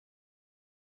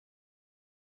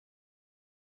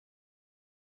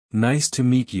Nice to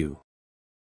meet you.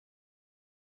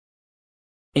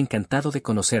 Encantado de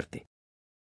conocerte.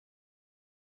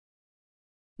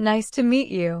 Nice to meet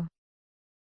you.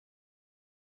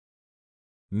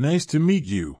 Nice to meet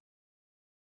you.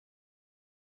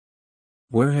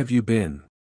 Where have you been?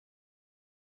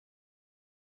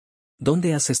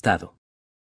 ¿Dónde has estado?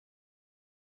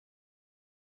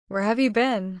 Where have you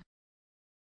been?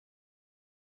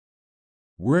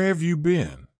 Where have you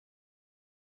been?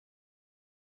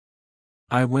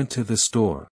 I went to the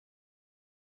store.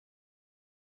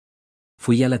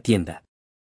 Fui a la tienda.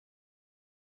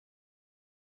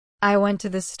 I went to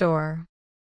the store.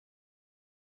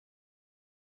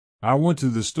 I went to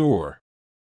the store.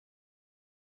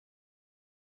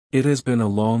 It has been a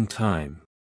long time.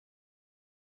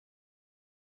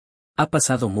 Ha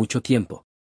pasado mucho tiempo.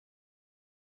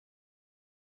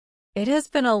 It has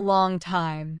been a long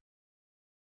time.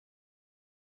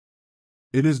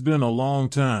 It has been a long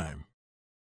time.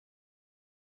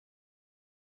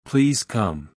 Please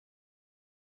come.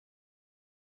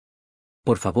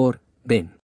 Por favor,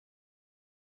 ven.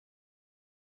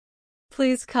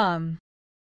 Please come.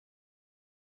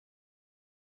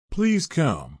 Please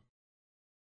come.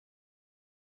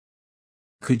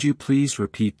 Could you please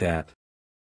repeat that?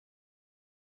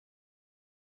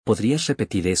 ¿Podrías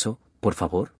repetir eso, por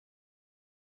favor?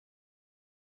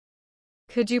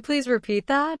 Could you please repeat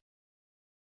that?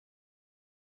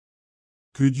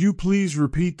 Could you please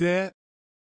repeat that?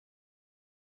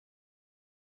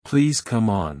 Please come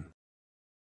on.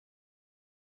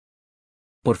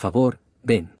 Por favor,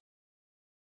 ven.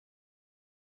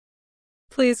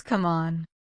 Please come on.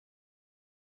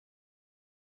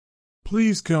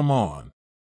 Please come on.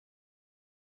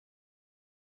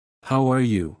 How are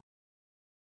you?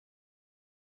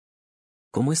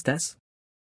 ¿Cómo estás?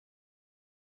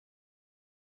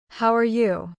 How are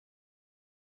you?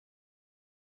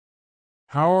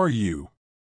 How are you?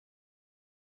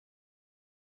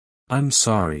 I'm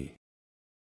sorry.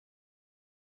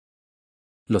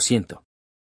 Lo siento.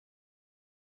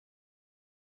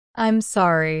 I'm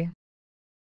sorry.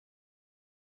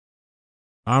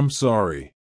 I'm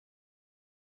sorry.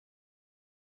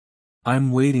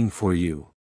 I'm waiting for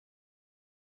you.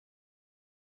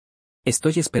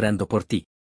 Estoy esperando por ti.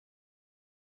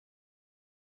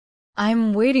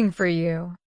 I'm waiting for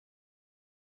you.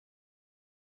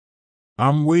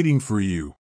 I'm waiting for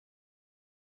you.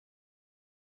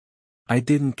 I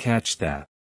didn't catch that.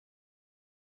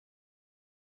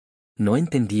 No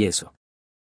entendí eso.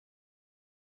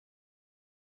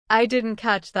 I didn't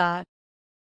catch that.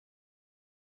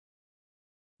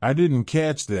 I didn't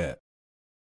catch that.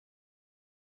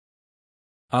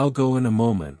 I'll go in a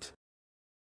moment.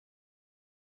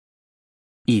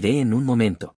 Iré en un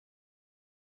momento.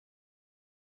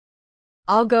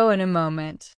 I'll go in a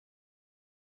moment.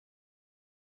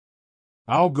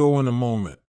 I'll go in a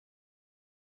moment.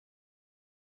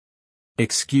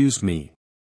 Excuse me.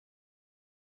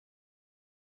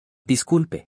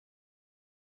 Disculpe.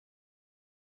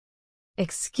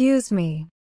 Excuse me.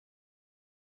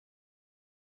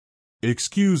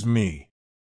 Excuse me.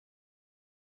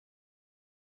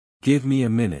 Give me a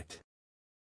minute.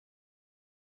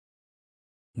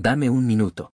 Dame un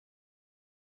minuto.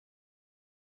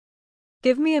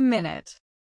 Give me a minute.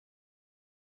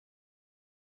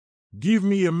 Give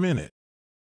me a minute.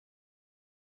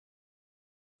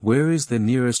 Where is the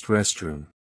nearest restroom?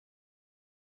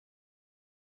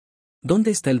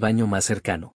 ¿Dónde está el baño más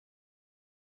cercano?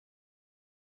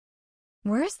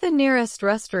 Where's the nearest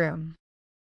restroom?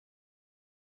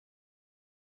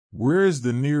 Where is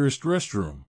the nearest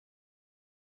restroom?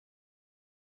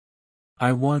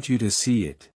 I want you to see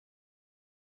it.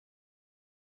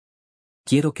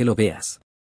 Quiero que lo veas.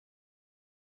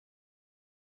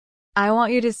 I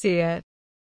want you to see it.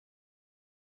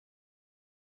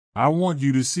 I want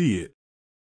you to see it.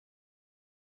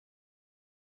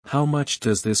 How much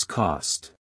does this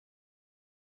cost?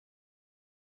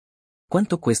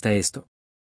 ¿Cuánto cuesta esto?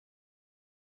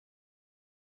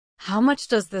 How much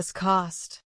does this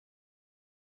cost?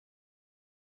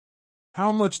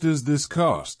 How much does this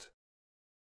cost?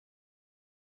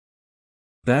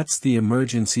 That's the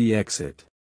emergency exit.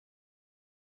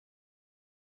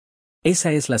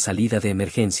 Esa es la salida de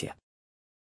emergencia.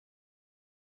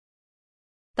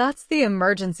 That's the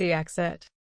emergency exit.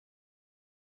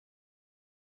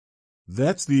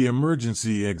 That's the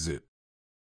emergency exit.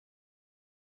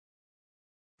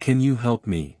 Can you help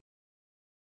me?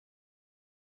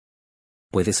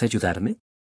 ¿Puedes ayudarme?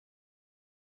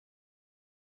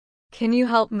 Can you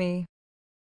help me?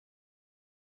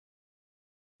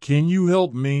 Can you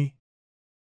help me?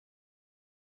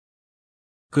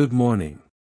 Good morning.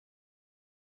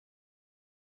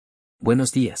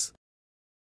 Buenos días.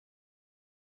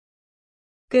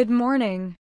 Good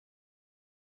morning.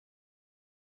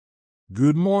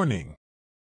 Good morning.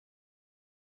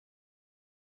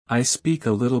 I speak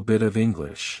a little bit of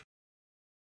English.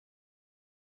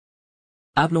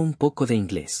 Hablo un poco de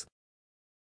inglés.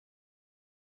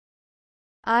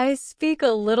 I speak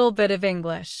a little bit of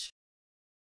English.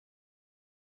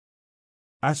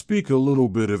 I speak a little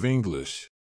bit of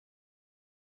English.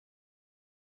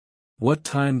 What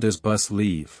time does bus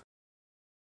leave?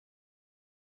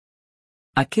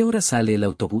 ¿A qué hora sale el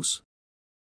autobús?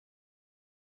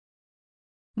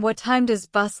 What time does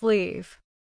bus leave?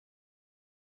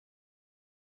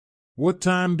 What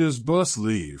time does bus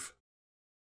leave?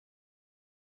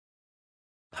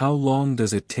 How long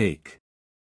does it take?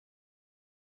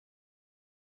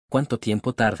 ¿Cuánto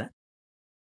tiempo tarda?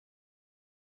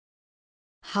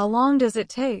 How long does it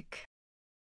take?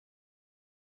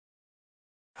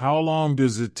 How long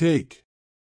does it take?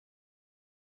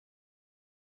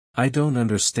 I don't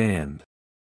understand.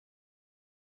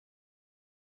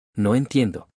 No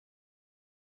entiendo.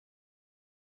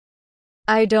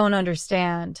 I don't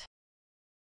understand.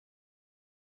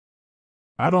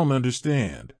 I don't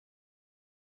understand.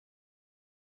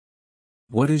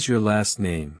 What is your last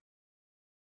name?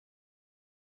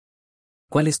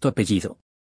 ¿Cuál es tu apellido?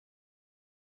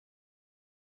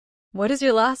 What is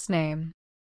your last name?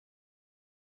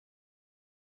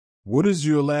 What is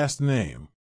your last name?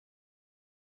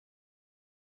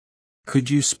 Could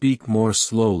you speak more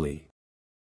slowly?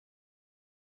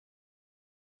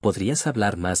 ¿Podrías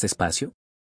hablar más despacio?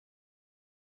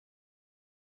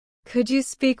 Could you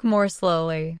speak more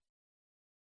slowly?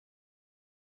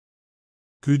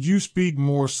 Could you speak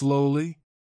more slowly?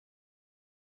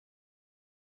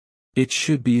 It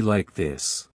should be like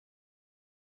this.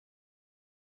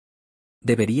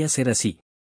 Debería ser así.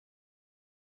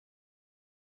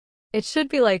 It should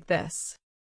be like this.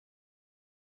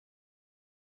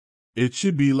 It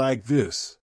should be like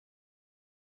this.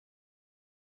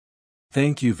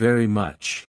 Thank you very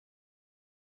much.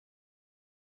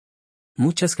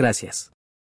 Muchas gracias.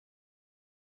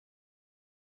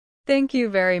 Thank you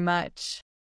very much.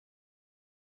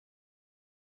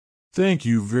 Thank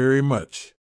you very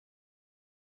much.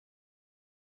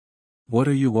 What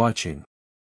are you watching?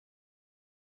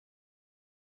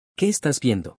 ¿Qué estás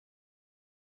viendo?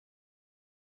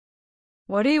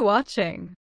 What are you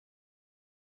watching?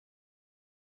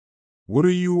 What are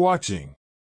you watching?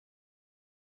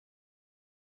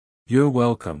 You're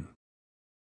welcome.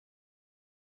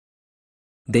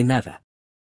 De nada.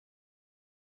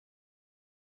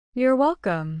 You're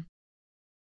welcome.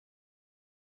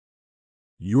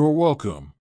 You're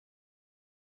welcome.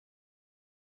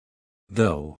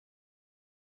 Though.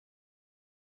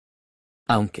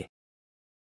 Aunque.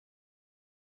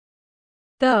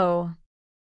 Though.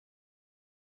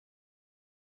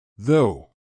 Though.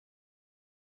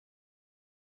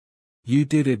 You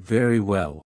did it very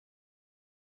well.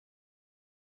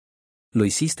 Lo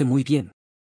hiciste muy bien.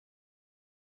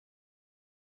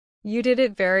 You did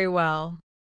it very well.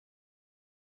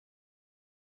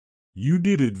 You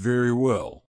did it very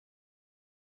well.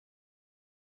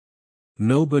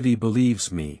 Nobody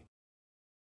believes me.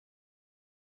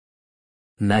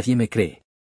 Nadie me cree.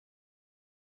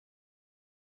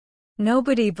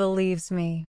 Nobody believes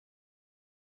me.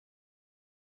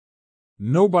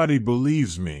 Nobody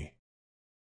believes me.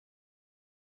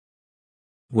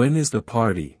 When is the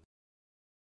party?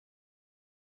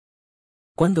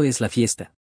 ¿Cuándo es la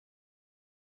fiesta?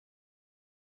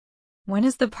 When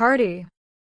is the party?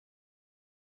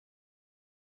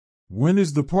 When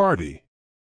is the party?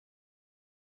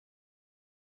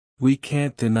 We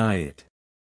can't deny it.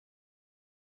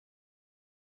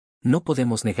 No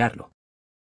podemos negarlo.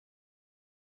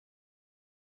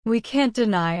 We can't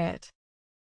deny it.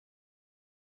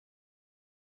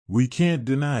 We can't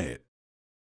deny it.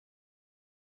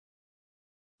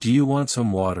 Do you want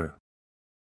some water?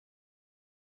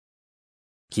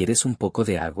 ¿Quieres un poco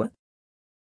de agua?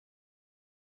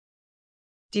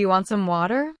 Do you want some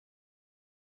water?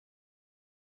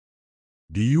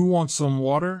 Do you want some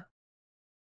water?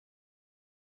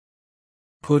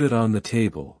 Put it on the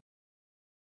table.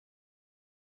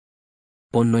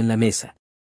 Ponlo en la mesa.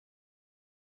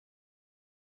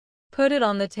 Put it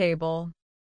on the table.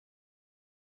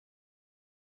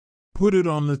 Put it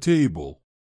on the table.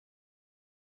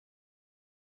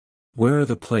 Where are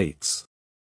the plates?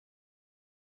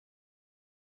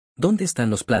 ¿Dónde están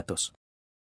los platos?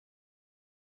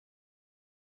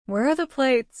 Where are the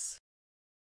plates?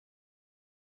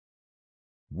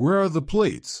 Where are the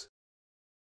plates?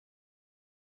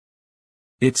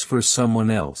 It's for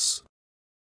someone else.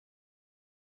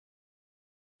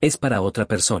 Es para otra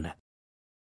persona.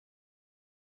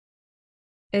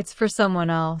 It's for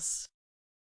someone else.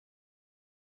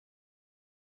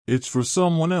 It's for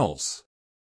someone else.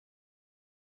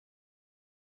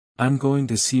 I'm going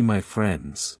to see my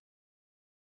friends.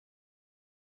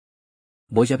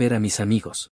 Voy a ver a mis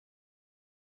amigos.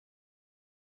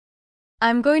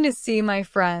 I'm going to see my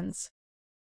friends.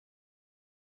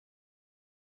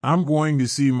 I'm going to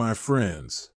see my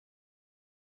friends.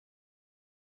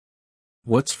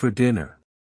 What's for dinner?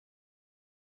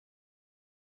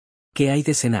 ¿Qué hay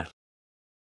de cenar?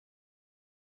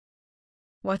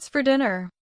 What's for dinner?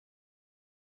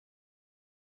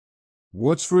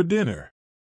 What's for dinner?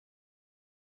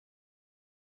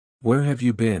 Where have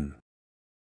you been?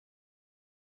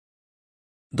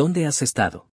 ¿Dónde has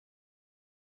estado?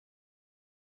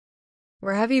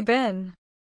 Where have you been?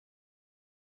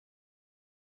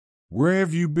 Where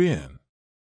have you been?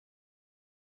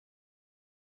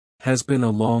 Has been a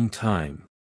long time.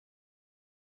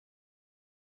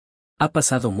 Ha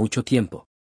pasado mucho tiempo.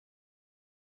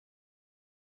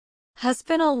 Has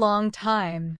been a long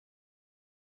time.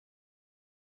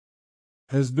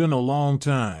 Has been a long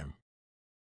time.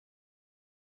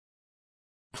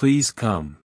 Please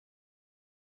come.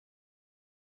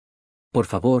 Por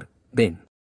favor, ven.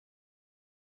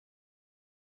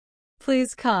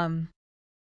 Please come.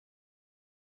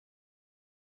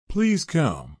 Please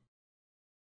come.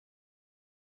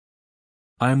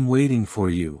 I'm waiting for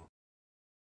you.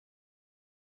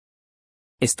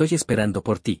 Estoy esperando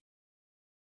por ti.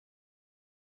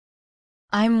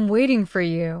 I'm waiting for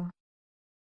you.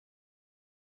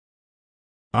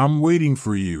 I'm waiting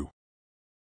for you.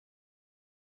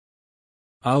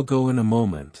 I'll go in a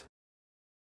moment.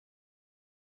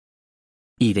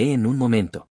 Iré en un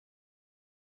momento.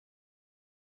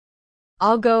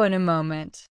 I'll go in a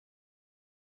moment.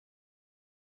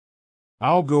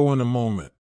 I'll go in a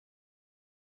moment.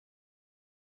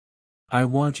 I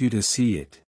want you to see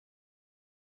it.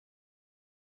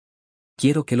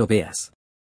 Quiero que lo veas.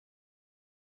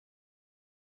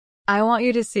 I want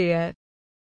you to see it.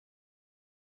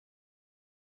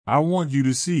 I want you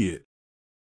to see it.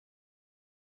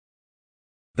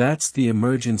 That's the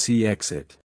emergency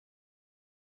exit.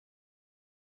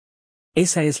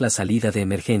 Esa es la salida de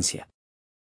emergencia.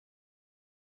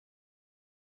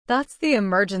 That's the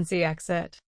emergency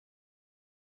exit.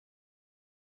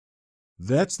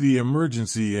 That's the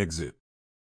emergency exit.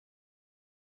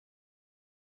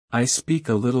 I speak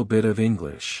a little bit of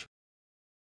English.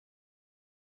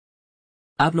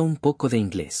 Hablo un poco de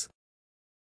inglés.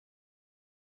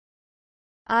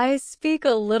 I speak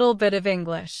a little bit of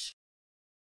English.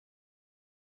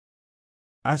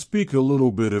 I speak a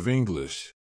little bit of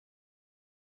English.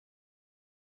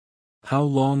 How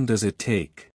long does it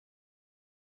take?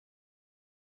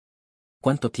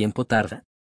 ¿Cuánto tiempo tarda?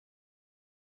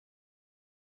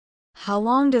 How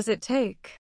long does it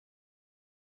take?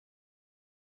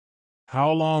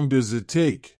 How long does it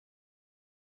take?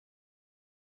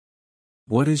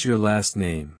 What is your last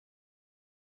name?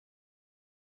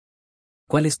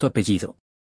 ¿Cuál es tu apellido?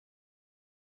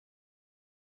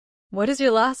 What is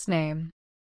your last name?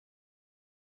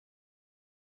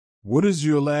 What is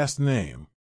your last name?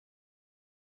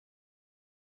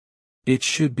 It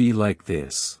should be like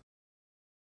this.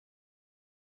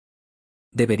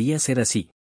 Debería ser así.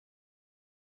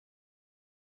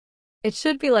 It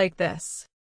should be like this.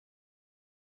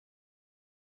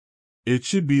 It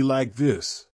should be like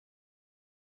this.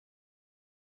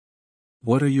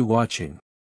 What are you watching?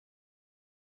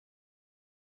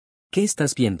 ¿Qué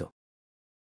estás viendo?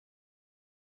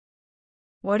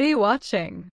 What are you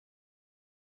watching?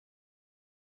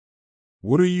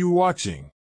 What are you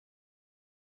watching?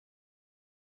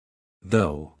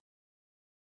 Though.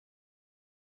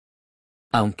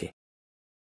 Aunque.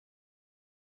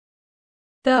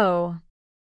 Though.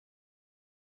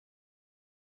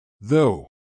 Though.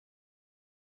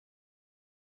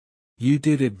 You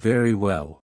did it very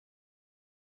well.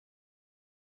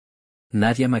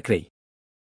 Nadia McRae.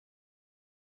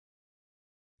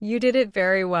 You did it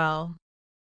very well.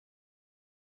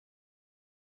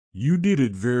 You did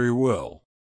it very well.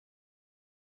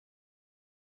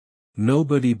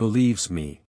 Nobody believes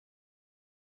me.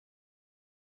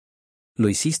 Lo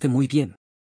hiciste muy bien.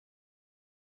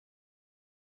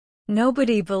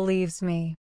 Nobody believes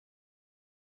me.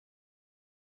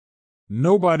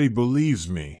 Nobody believes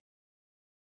me.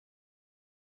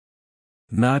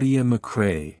 Nadia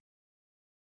McRae.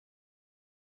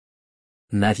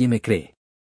 Nadie me cree.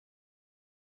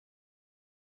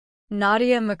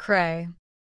 Nadia McRae.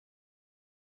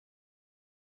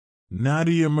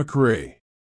 Nadia McRae.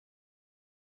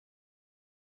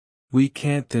 We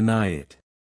can't deny it.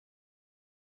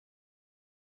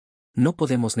 No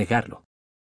podemos negarlo.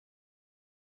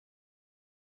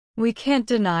 We can't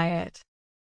deny it.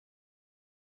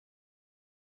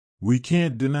 We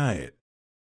can't deny it.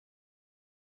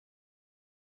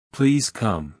 Please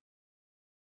come.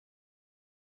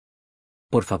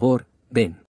 Por favor,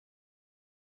 ven.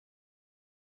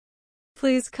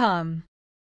 Please come.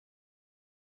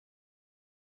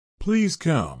 Please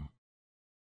come.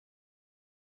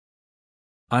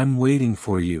 I'm waiting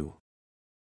for you.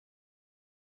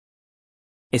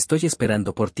 Estoy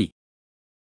esperando por ti.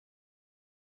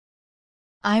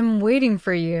 I'm waiting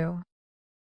for you.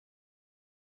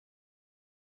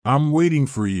 I'm waiting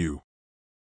for you.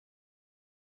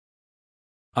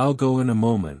 I'll go in a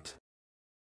moment.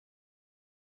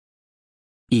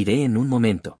 Iré en un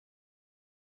momento.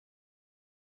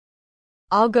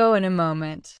 I'll go in a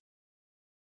moment.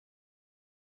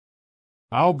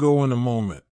 I'll go in a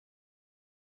moment.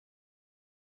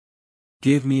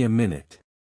 Give me a minute.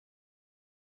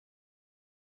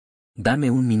 Dame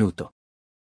un minuto.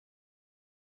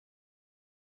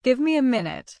 Give me a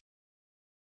minute.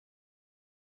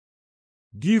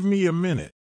 Give me a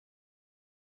minute.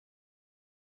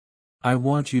 I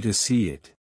want you to see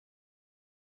it.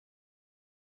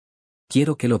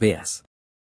 Quiero que lo veas.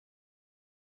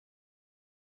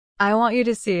 I want you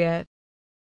to see it.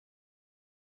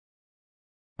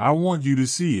 I want you to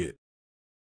see it.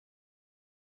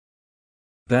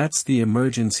 That's the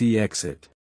emergency exit.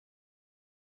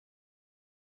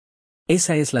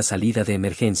 Esa es la salida de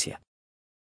emergencia.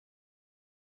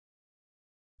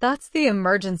 That's the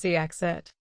emergency exit.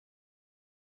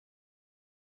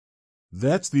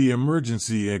 That's the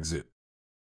emergency exit.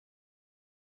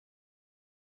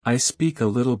 I speak a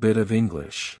little bit of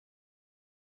English.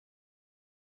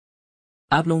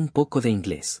 Hablo un poco de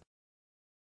inglés.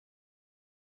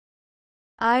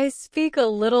 I speak a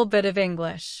little bit of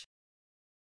English.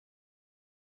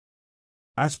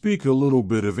 I speak a little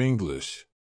bit of English.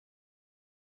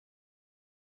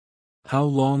 How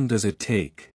long does it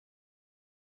take?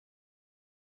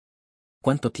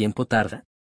 ¿Cuánto tiempo tarda?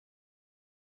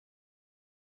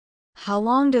 How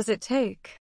long does it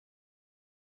take?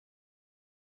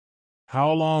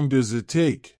 How long does it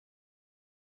take?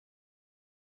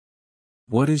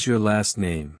 What is your last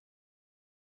name?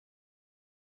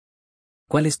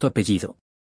 ¿Cuál es tu apellido?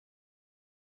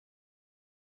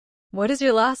 What is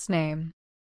your last name?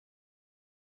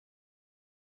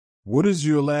 What is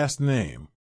your last name?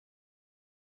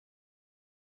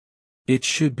 It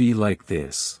should be like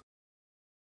this.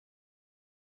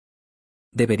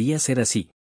 Debería ser así.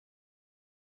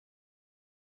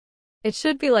 It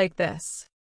should be like this.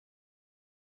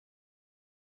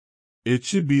 It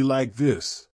should be like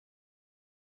this.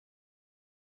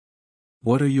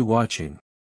 What are you watching?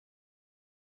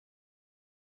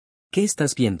 ¿Qué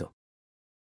estás viendo?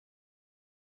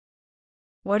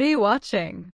 What are you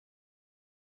watching?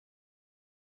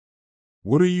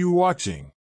 What are you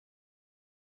watching?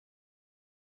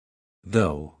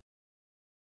 Though.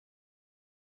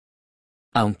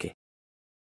 Aunque.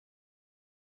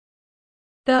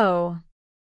 Though.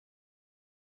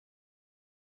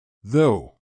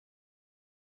 Though.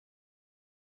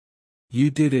 You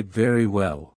did it very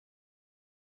well.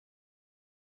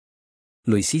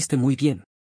 Lo hiciste muy bien.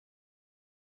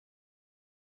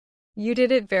 You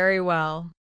did it very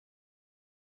well.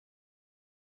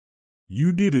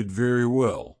 You did it very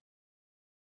well.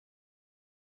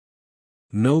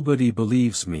 Nobody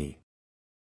believes me.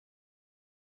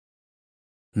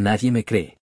 Nadie me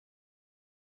cree.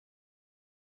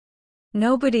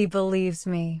 Nobody believes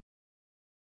me.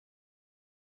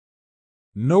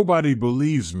 Nobody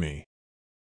believes me.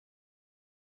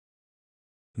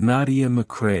 Nadia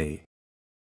McCrae.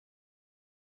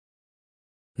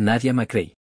 Nadia me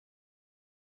cree.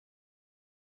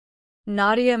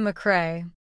 Nadia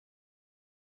McCrae.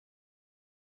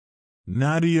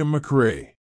 Nadia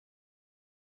McCrae.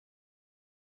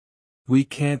 We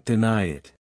can't deny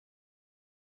it.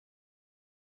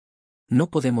 No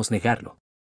podemos negarlo.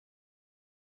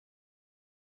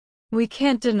 We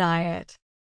can't deny it.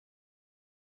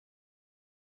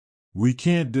 We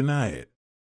can't deny it.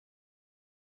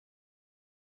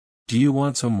 Do you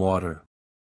want some water?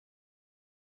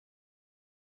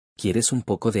 ¿Quieres un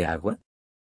poco de agua?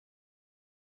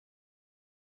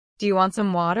 Do you want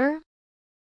some water?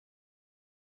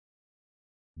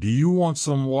 Do you want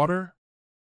some water?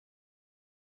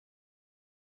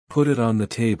 Put it on the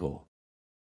table.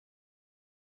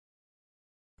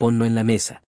 Ponlo en la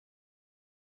mesa.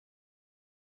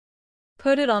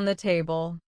 Put it on the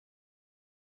table.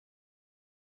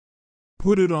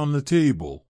 Put it on the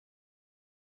table.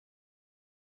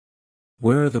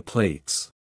 Where are the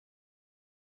plates?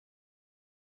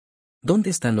 ¿Dónde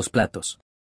están los platos?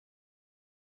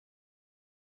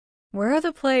 Where are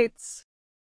the plates?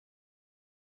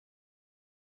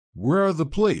 Where are the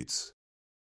plates?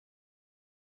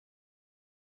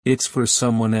 It's for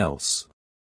someone else.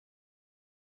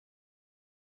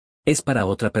 Es para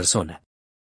otra persona.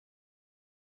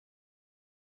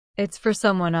 It's for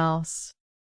someone else.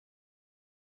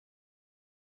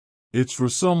 It's for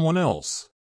someone else.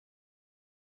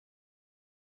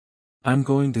 I'm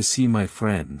going to see my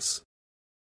friends.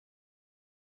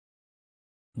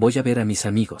 Voy a ver a mis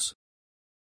amigos.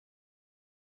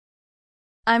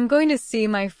 I'm going to see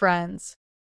my friends.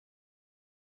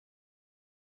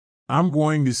 I'm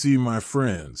going to see my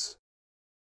friends.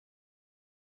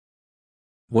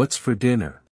 What's for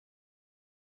dinner?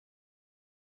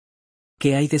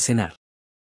 ¿Qué hay de cenar?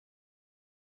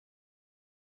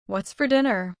 What's for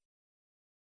dinner?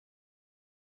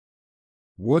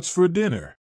 What's for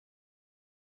dinner?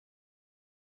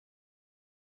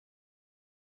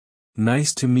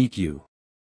 Nice to meet you.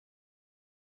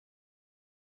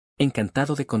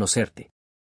 Encantado de conocerte.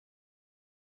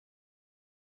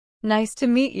 Nice to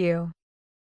meet you.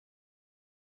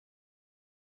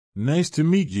 Nice to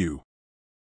meet you.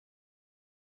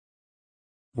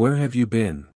 Where have you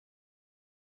been?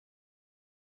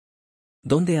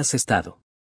 ¿Dónde has estado?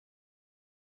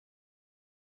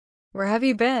 Where have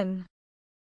you been?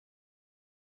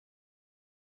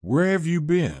 Where have you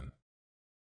been?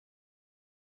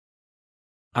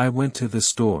 I went to the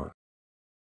store.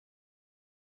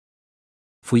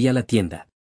 Fui a la tienda.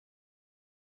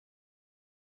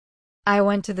 I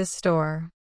went to the store.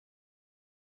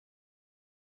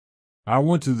 I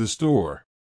went to the store.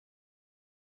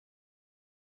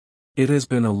 It has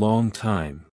been a long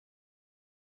time.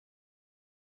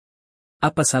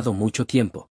 Ha pasado mucho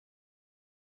tiempo.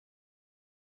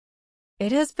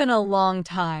 It has been a long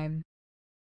time.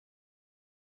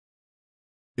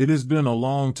 It has been a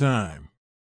long time.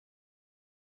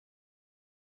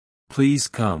 Please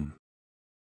come.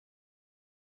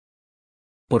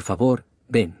 Por favor,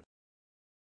 ven.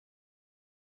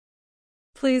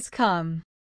 Please come.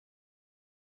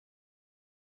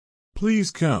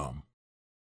 Please come.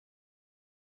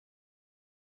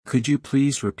 Could you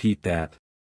please repeat that?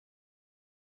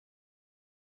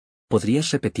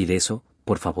 ¿Podrías repetir eso,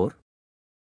 por favor?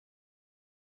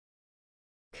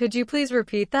 Could you please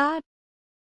repeat that?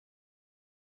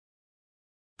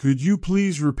 Could you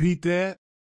please repeat that?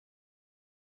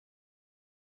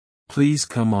 Please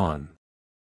come on.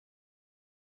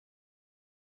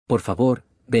 Por favor,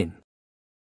 ven.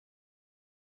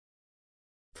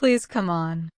 Please come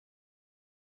on.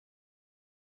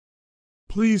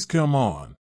 Please come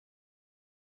on.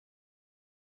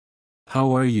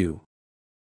 How are you?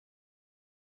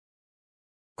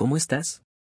 ¿Cómo estás?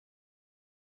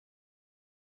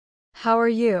 How are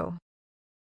you?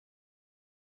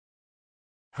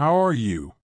 How are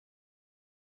you?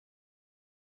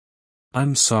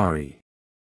 I'm sorry.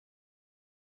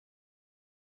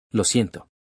 Lo siento.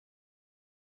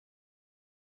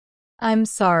 I'm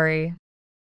sorry.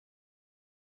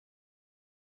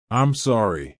 I'm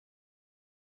sorry.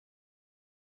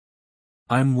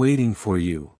 I'm waiting for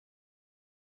you.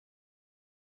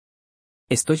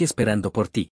 Estoy esperando por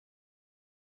ti.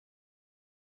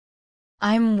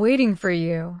 I'm waiting for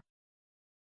you.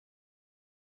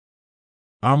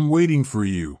 I'm waiting for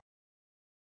you.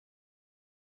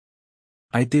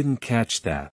 I didn't catch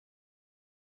that.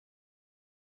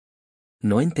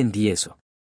 No entendí eso.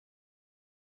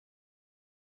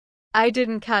 I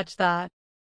didn't catch that.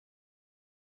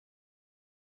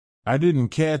 I didn't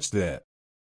catch that.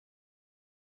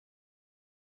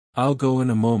 I'll go in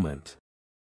a moment.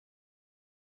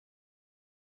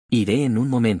 Iré en un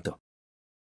momento.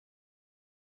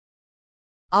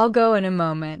 I'll go in a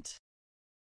moment.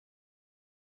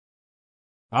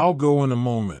 I'll go in a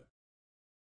moment.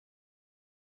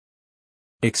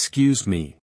 Excuse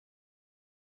me.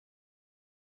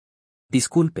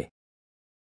 Disculpe.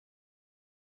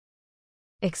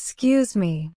 Excuse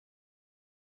me.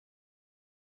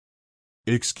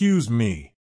 Excuse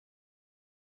me.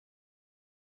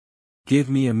 Give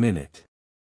me a minute.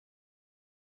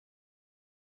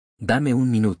 Dame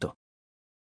un minuto.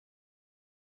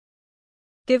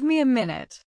 Give me a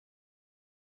minute.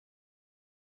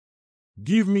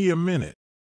 Give me a minute.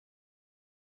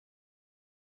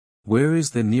 Where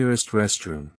is the nearest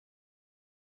restroom?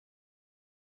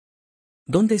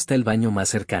 ¿Dónde está el baño más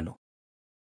cercano?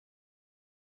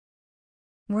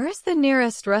 Where's the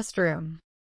nearest restroom?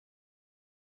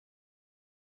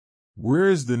 Where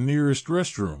is the nearest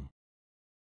restroom?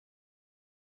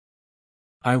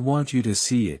 I want you to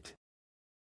see it.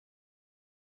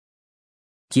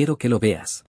 Quiero que lo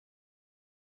veas.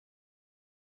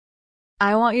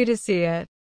 I want you to see it.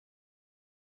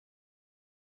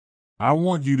 I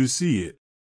want you to see it.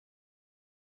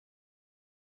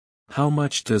 How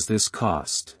much does this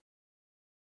cost?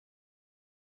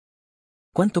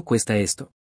 ¿Cuánto cuesta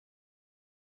esto?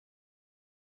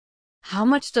 How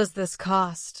much does this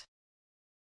cost?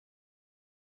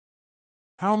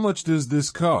 How much does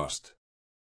this cost?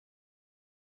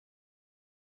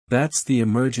 That's the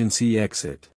emergency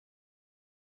exit.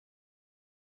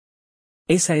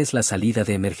 Esa es la salida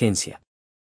de emergencia.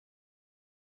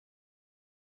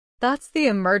 That's the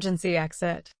emergency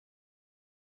exit.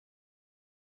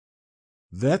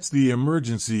 That's the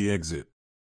emergency exit.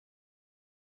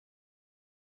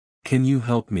 Can you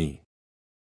help me?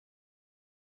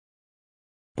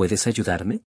 ¿Puedes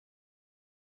ayudarme?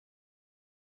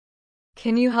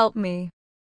 Can you help me?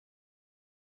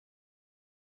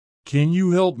 Can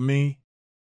you help me?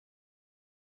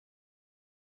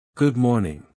 Good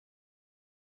morning.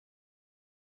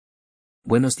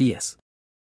 Buenos días.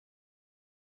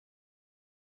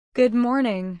 Good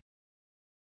morning.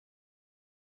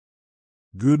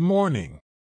 Good morning.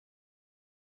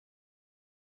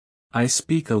 I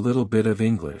speak a little bit of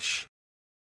English.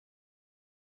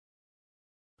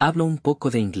 Hablo un poco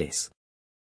de inglés.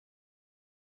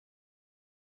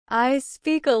 I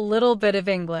speak a little bit of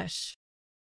English.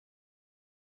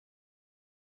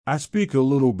 I speak a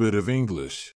little bit of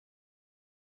English.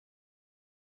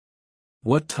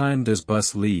 What time does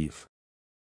bus leave?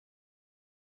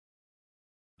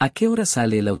 ¿A qué hora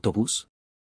sale el autobús?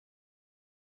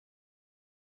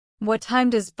 What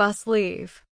time does bus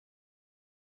leave?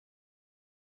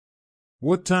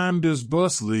 What time does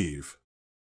bus leave?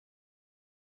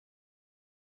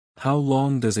 How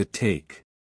long does it take?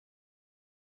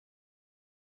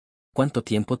 ¿Cuánto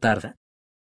tiempo tarda?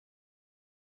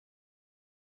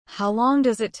 How long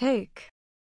does it take?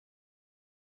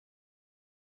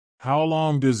 How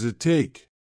long does it take?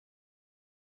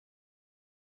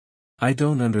 I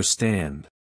don't understand.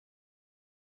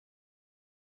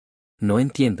 No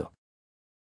entiendo.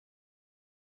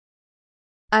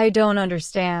 I don't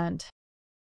understand.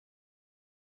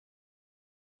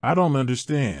 I don't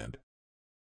understand.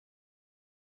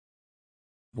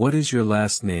 What is your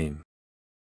last name?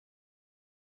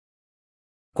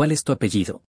 ¿Cuál es tu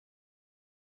apellido?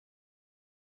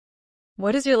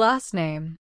 What is your last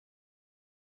name?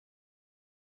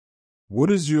 What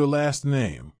is your last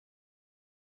name?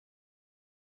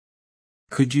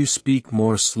 Could you speak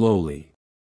more slowly?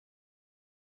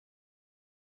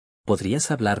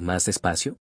 ¿Podrías hablar más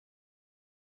despacio?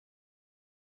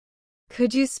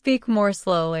 Could you speak more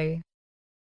slowly?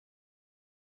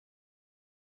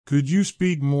 Could you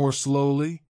speak more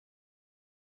slowly?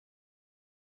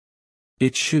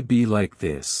 It should be like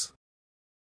this.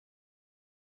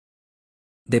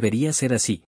 Debería ser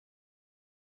así.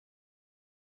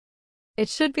 It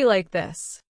should be like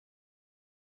this.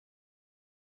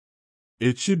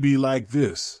 It should be like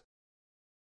this.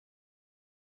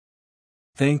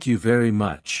 Thank you very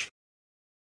much.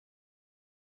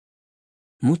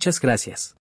 Muchas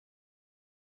gracias.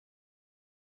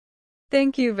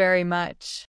 Thank you very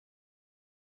much.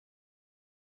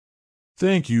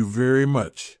 Thank you very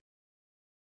much.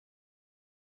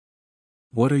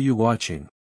 What are you watching?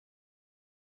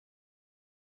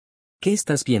 ¿Qué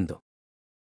estás viendo?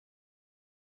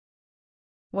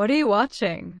 What are you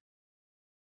watching?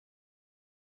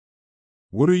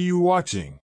 What are you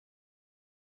watching?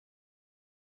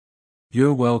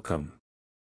 You're welcome.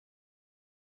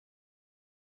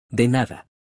 De nada.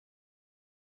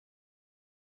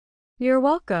 You're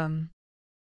welcome.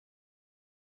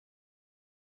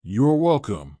 You're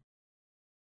welcome.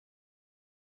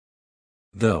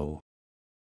 Though.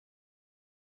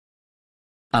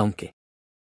 Aunque.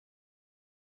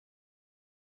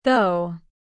 Though.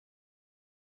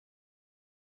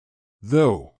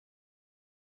 Though.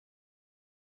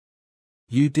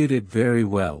 You did it very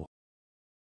well.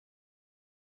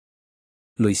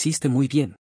 Lo hiciste muy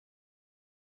bien.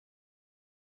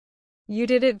 You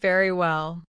did it very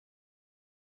well.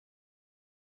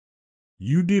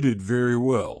 You did it very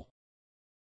well.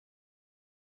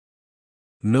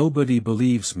 Nobody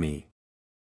believes me.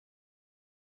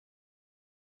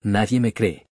 Nadie me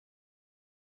cree.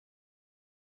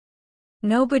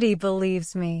 Nobody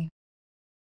believes me.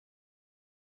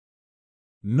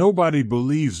 Nobody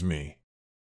believes me.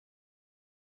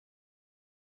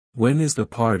 When is the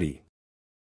party?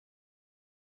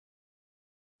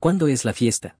 ¿Cuándo es la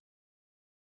fiesta?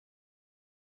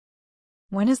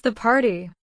 When is the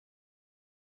party?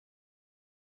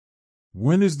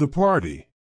 When is the party?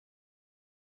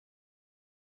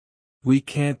 We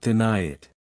can't deny it.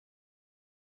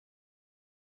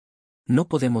 No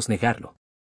podemos negarlo.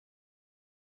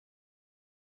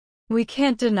 We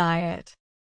can't deny it.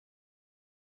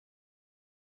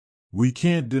 We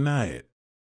can't deny it.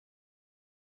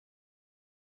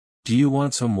 Do you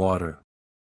want some water?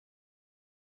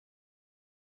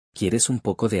 ¿Quieres un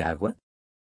poco de agua?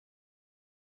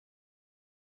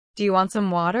 Do you want some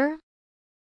water?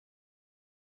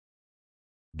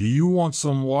 Do you want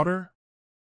some water?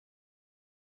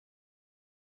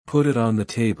 Put it on the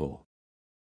table.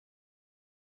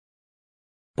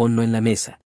 Ponlo en la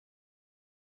mesa.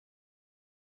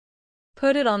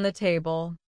 Put it on the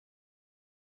table.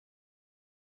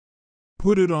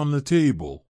 Put it on the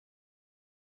table.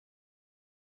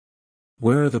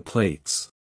 Where are the plates?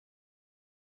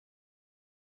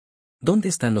 ¿Dónde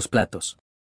están los platos?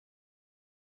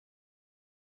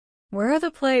 Where are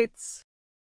the plates?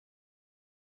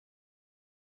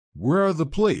 Where are the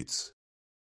plates?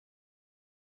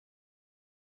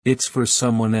 It's for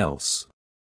someone else.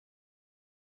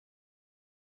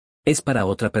 Es para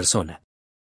otra persona.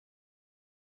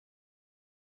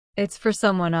 It's for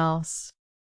someone else.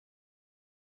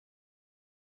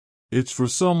 It's for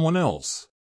someone else.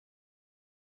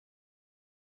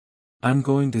 I'm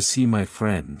going to see my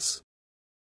friends.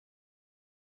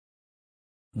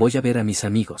 Voy a ver a mis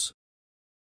amigos.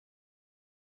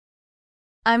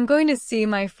 I'm going to see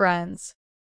my friends.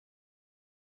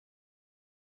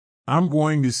 I'm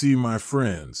going to see my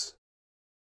friends.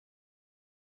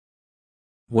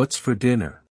 What's for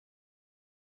dinner?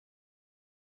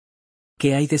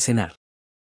 ¿Qué hay de cenar?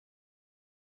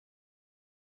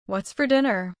 What's for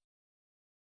dinner?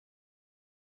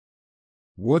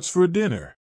 What's for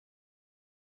dinner?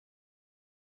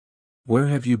 Where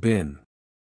have you been?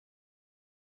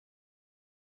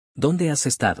 ¿Dónde has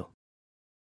estado?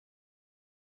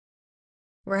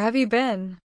 Where have you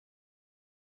been?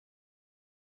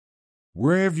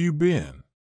 Where have you been?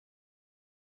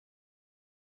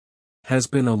 Has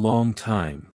been a long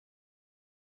time.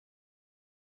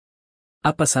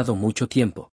 Ha pasado mucho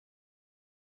tiempo.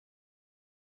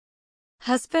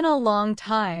 Has been a long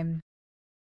time.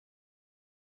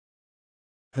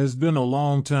 Has been a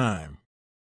long time.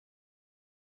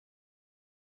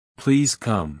 Please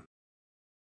come.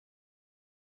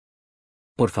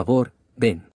 Por favor,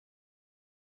 ven.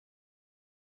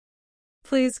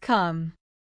 Please come.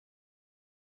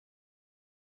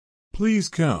 Please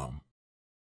come.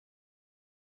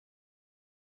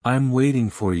 I'm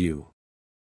waiting for you.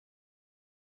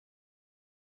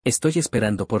 Estoy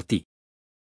esperando por ti.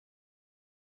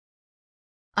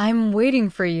 I'm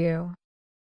waiting for you.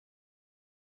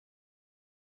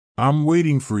 I'm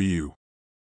waiting for you.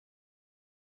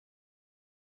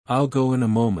 I'll go in a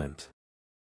moment.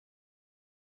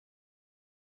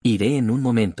 Iré en un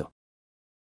momento.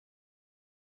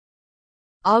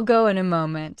 I'll go in a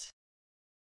moment.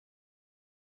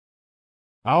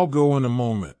 I'll go in a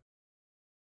moment.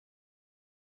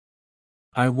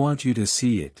 I want you to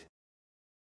see it.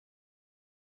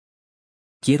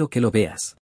 Quiero que lo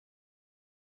veas.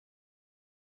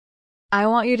 I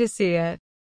want you to see it.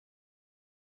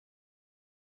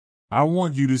 I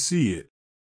want you to see it.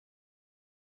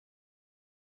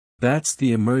 That's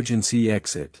the emergency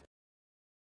exit.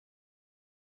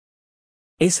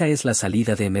 Esa es la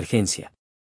salida de emergencia.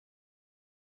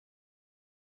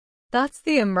 That's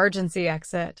the emergency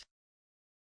exit.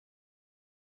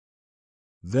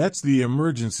 That's the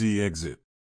emergency exit.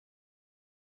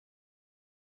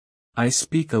 I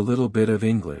speak a little bit of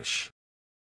English.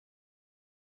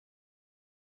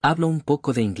 Hablo un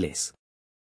poco de inglés.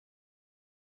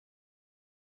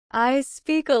 I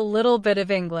speak a little bit of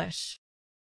English.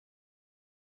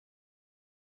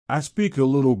 I speak a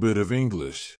little bit of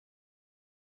English.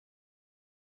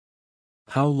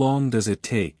 How long does it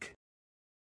take?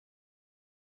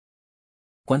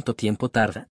 ¿Cuánto tiempo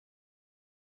tarda?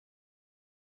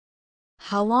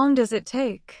 How long does it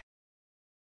take?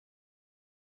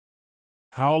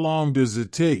 How long does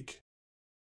it take?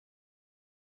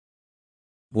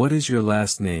 What is your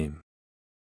last name?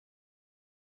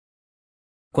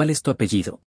 ¿Cuál es tu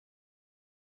apellido?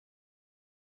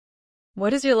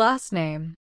 What is your last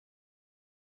name?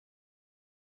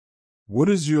 What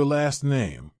is your last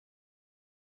name?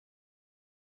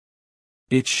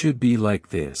 It should be like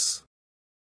this.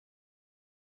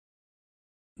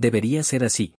 Debería ser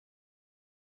así.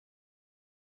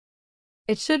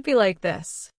 It should be like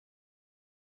this.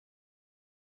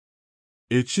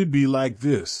 It should be like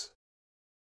this.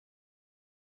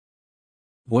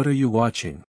 What are you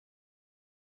watching?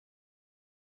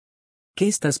 ¿Qué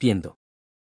estás viendo?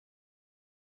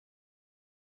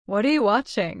 What are you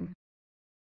watching?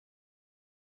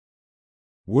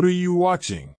 What are you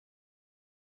watching?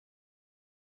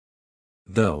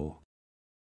 Though.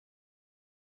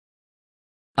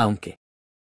 Aunque.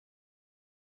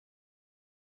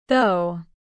 Though.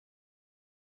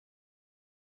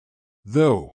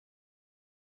 Though.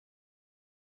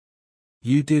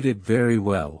 You did it very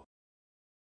well.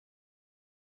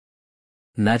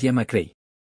 Nadia McRae.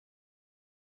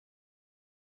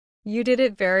 You did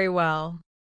it very well.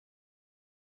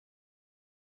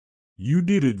 You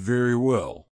did it very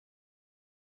well.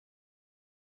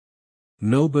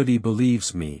 Nobody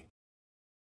believes me.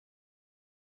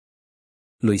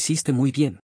 Lo hiciste muy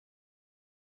bien.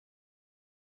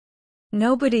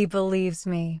 Nobody believes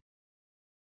me.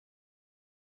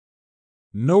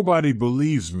 Nobody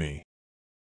believes me.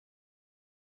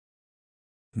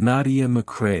 Nadia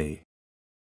McRae.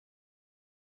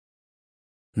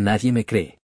 Nadie me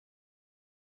cree.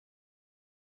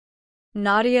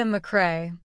 Nadia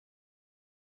McRae.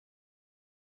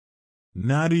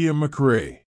 Nadia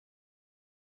McRae.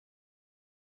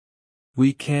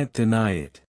 We can't deny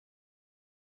it.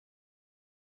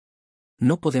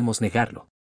 No podemos negarlo.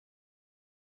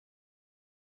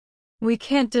 We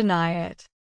can't deny it.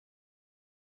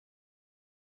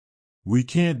 We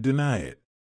can't deny it.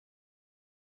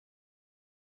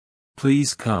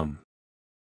 Please come.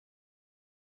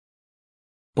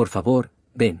 Por favor,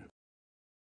 ven.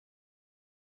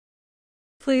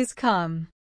 Please come.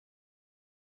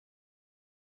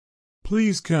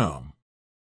 Please come.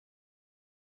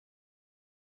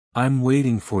 I'm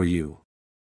waiting for you.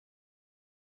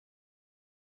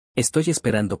 Estoy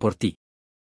esperando por ti.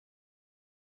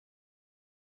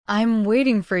 I'm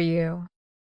waiting for you.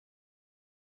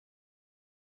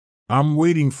 I'm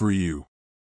waiting for you.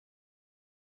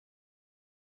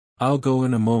 I'll go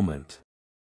in a moment.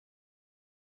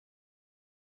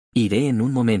 Iré en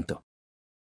un momento.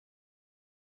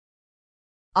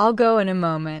 I'll go in a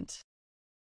moment.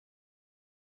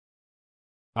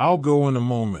 I'll go in a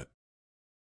moment.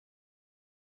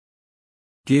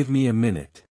 Give me a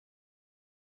minute.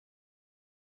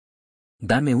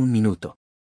 Dame un minuto.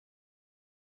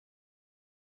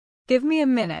 Give me a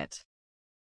minute.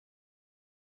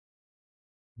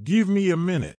 Give me a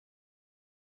minute.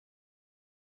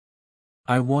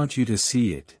 I want you to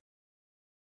see it.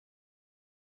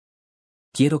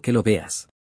 Quiero que lo veas.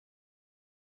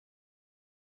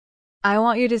 I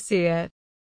want you to see it.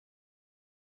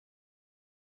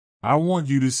 I want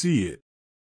you to see it.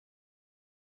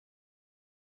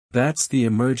 That's the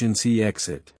emergency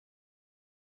exit.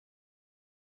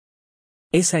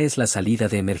 Esa es la salida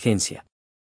de emergencia.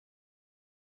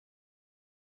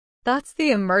 That's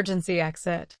the emergency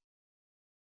exit.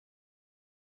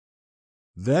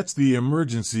 That's the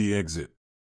emergency exit.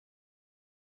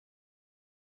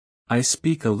 I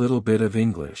speak a little bit of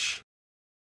English.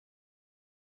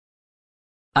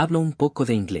 Hablo un poco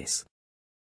de inglés.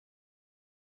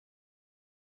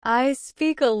 I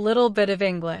speak a little bit of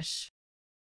English.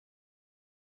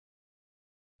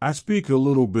 I speak a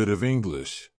little bit of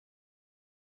English.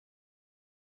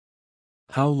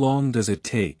 How long does it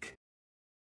take?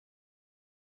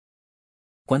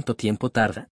 ¿Cuánto tiempo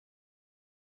tarda?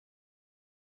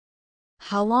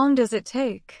 How long does it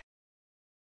take?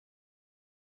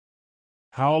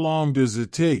 How long does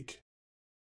it take?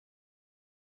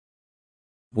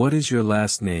 What is your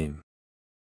last name?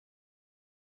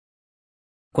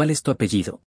 ¿Cuál es tu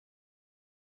apellido?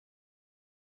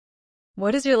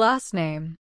 What is your last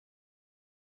name?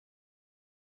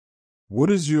 What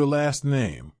is your last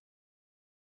name?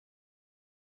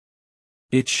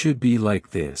 It should be like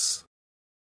this.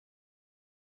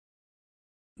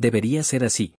 Debería ser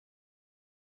así.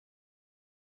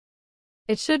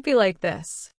 It should be like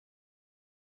this.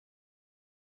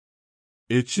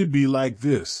 It should be like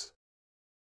this.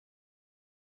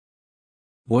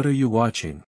 What are you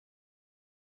watching?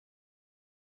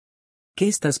 ¿Qué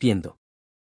estás viendo?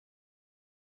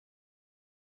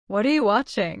 What are you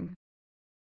watching?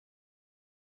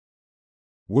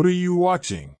 What are you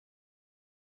watching?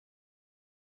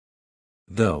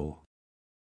 Though.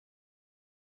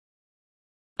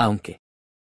 Aunque.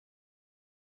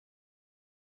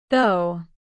 Though.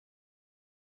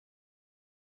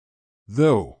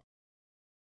 Though.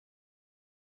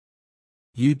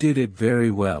 You did it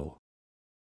very well.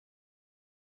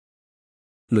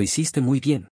 Lo hiciste muy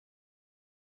bien.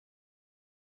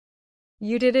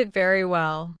 You did it very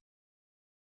well.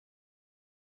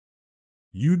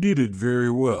 You did it very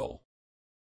well.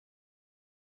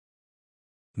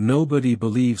 Nobody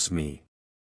believes me.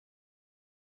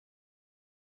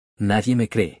 Nadie me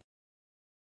cree.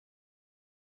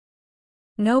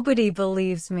 Nobody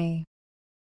believes me.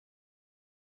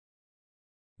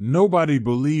 Nobody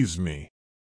believes me.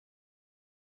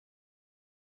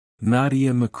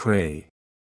 Nadia McRae.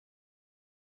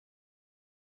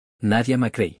 Nadia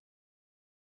McCrae.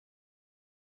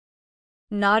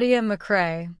 Nadia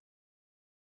McCrae.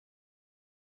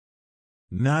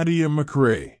 Nadia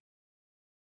McCrae.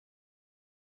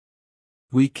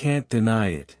 We can't deny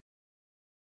it.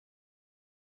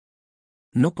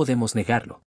 No podemos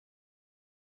negarlo.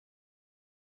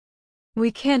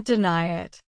 We can't deny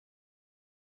it.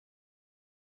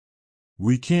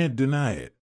 We can't deny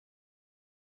it.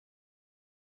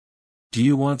 Do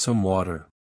you want some water?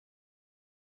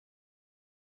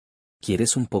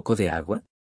 ¿Quieres un poco de agua?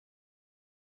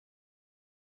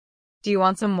 Do you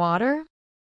want some water?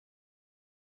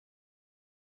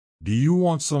 Do you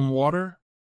want some water?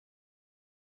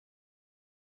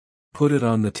 Put it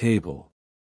on the table.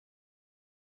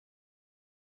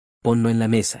 Ponlo en la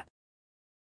mesa.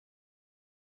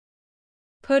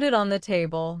 Put it on the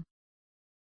table.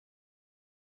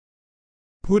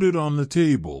 Put it on the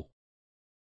table.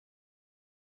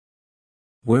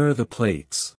 Where are the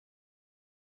plates?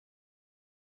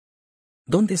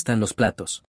 ¿Dónde están los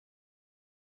platos?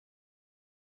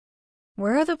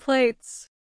 Where are the plates?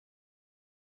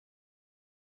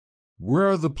 Where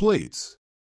are the plates?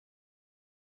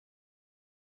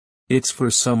 It's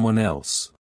for someone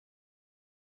else.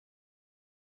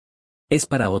 Es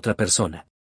para otra persona.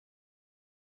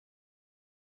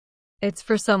 It's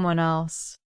for someone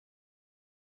else.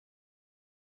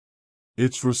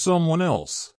 It's for someone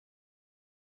else.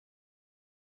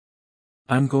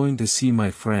 I'm going to see my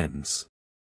friends.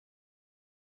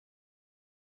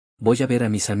 Voy a ver a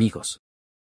mis amigos.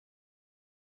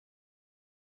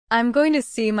 I'm going to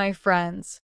see my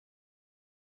friends.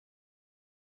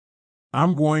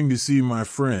 I'm going to see my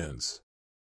friends.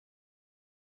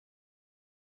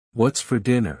 What's for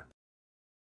dinner?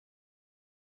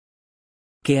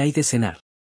 ¿Qué hay de cenar?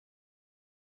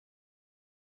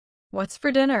 What's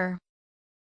for dinner?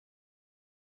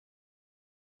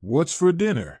 What's for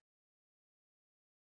dinner?